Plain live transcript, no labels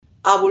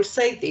I will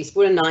say this,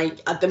 wouldn't I?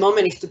 At the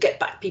moment, is to get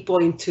back people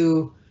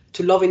into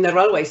to loving the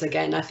railways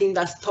again. I think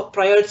that's top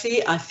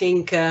priority. I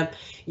think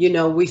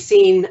we've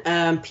seen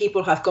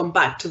people have gone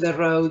back to the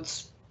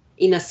roads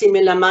in a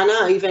similar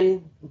manner,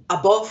 even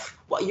above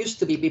what used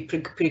to be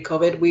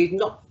pre-COVID. We're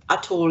not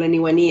at all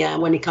anywhere near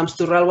when it comes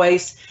to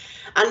railways.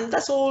 And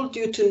that's all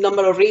due to a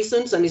number of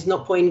reasons, and it's no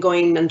point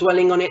going and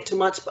dwelling on it too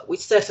much, but we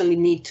certainly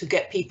need to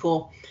get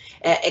people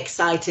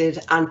excited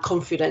and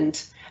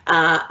confident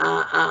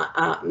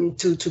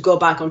to go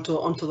back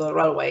onto the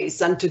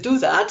railways. And to do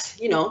that,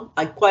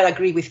 I quite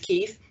agree with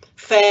Keith.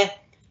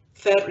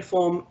 Fair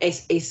reform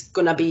is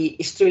going to be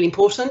extremely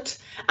important,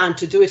 and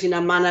to do it in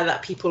a manner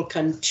that people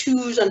can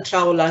choose and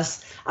travel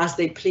as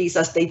they please,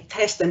 as they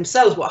test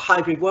themselves what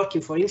hybrid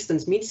working, for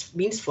instance,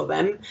 means for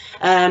them.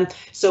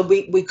 So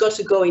we got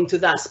to go into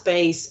that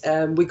space.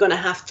 We're going to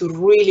have to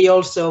really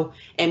also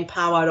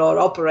empower our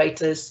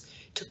operators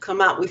to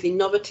come up with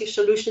innovative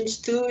solutions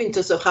too, in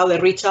terms of how they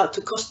reach out to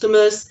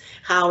customers,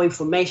 how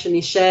information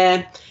is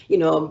shared.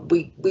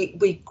 We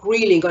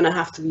really going to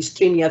have to be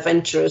extremely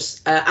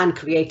adventurous and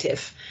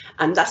creative.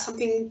 And that's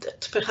something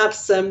that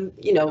perhaps,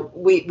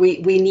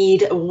 we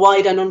need a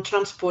wider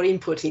non-transport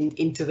input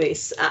into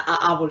this,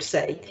 I will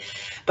say.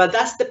 But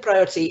that's the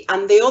priority.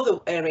 And the other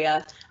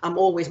area I'm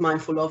always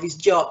mindful of is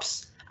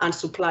jobs and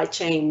supply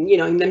chain.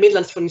 In the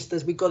Midlands, for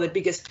instance, we've got the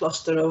biggest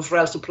cluster of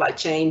rail supply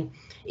chain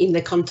in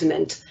the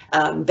continent.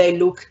 They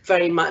look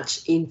very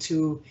much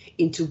into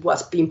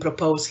what's being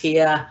proposed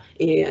here,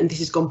 and this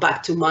has gone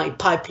back to my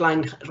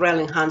pipeline rail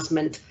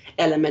enhancement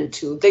element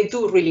too. They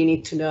do really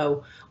need to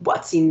know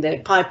what's in the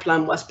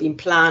pipeline, what's being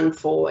planned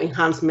for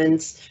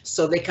enhancements,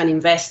 so they can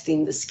invest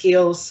in the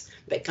skills,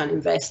 they can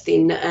invest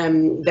in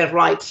the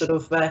right sort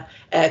of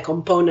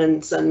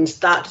components, and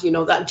start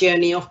that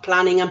journey of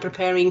planning and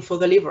preparing for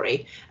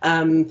delivery.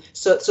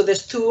 So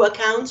there's two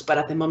accounts, but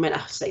at the moment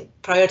I say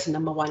priority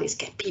number one is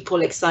get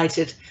people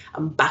excited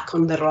and back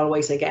on the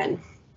railways again.